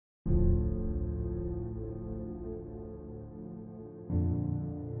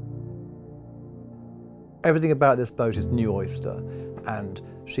Everything about this boat is new Oyster, and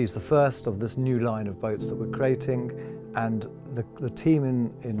she's the first of this new line of boats that we're creating, and the team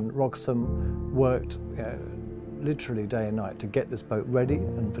in Roxham worked literally day and night to get this boat ready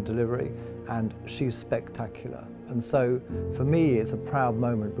and for delivery, and she's spectacular. And so for me it's a proud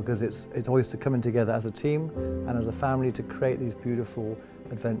moment because it's Oyster coming together as a team and as a family to create these beautiful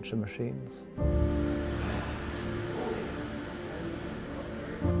adventure machines.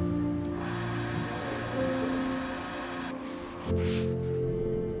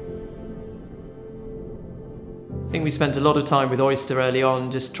 I think we spent a lot of time with Oyster early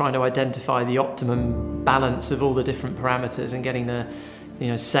on just trying to identify the optimum balance of all the different parameters and getting the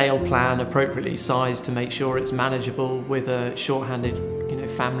sail plan appropriately sized to make sure it's manageable with a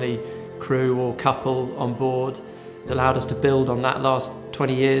shorthanded family crew or couple on board. It's allowed us to build on that last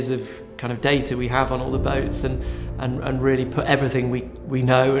 20 years of kind of data we have on all the boats and really put everything we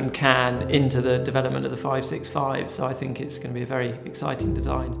know and can into the development of the 565. So I think it's going to be a very exciting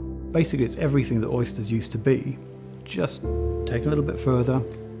design. Basically it's everything that Oysters used to be, just take a little bit further,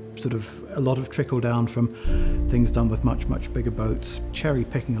 sort of a lot of trickle down from things done with much, much bigger boats, cherry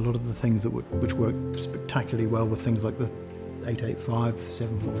picking a lot of the things which work spectacularly well with things like the 885,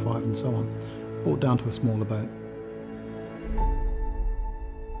 745 and so on, brought down to a smaller boat.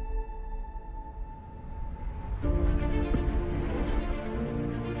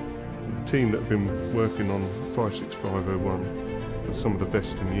 The team that have been working on 56501 are some of the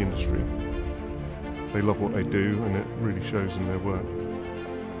best in the industry. They love what they do and it really shows in their work.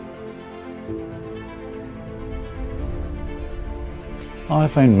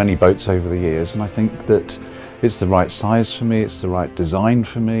 I've owned many boats over the years and I think that it's the right size for me, it's the right design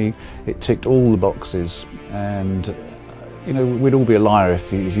for me, it ticked all the boxes, and we'd all be a liar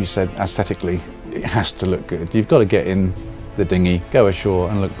if you said aesthetically it has to look good. You've got to get in the dinghy, go ashore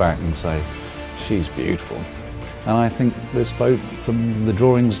and look back and say, she's beautiful. And I think this boat, from the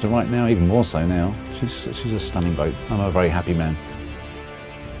drawings to right now, even more so now, she's a stunning boat. I'm a very happy man.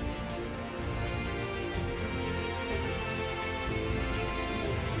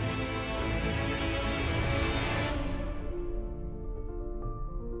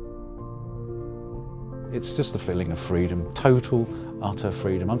 It's just a feeling of freedom, total, utter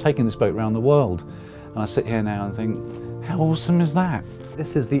freedom. I'm taking this boat around the world, and I sit here now and think, how awesome is that?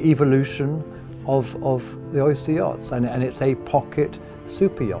 This is the evolution of the Oyster Yachts, and it's a pocket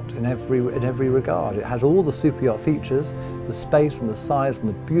super yacht in every regard. It has all the super yacht features, the space and the size and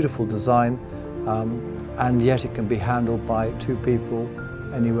the beautiful design, and yet it can be handled by two people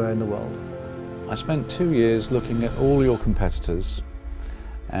anywhere in the world. I spent 2 years looking at all your competitors,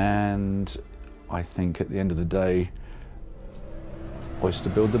 and I think at the end of the day, Oyster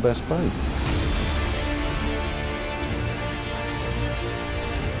build the best boat.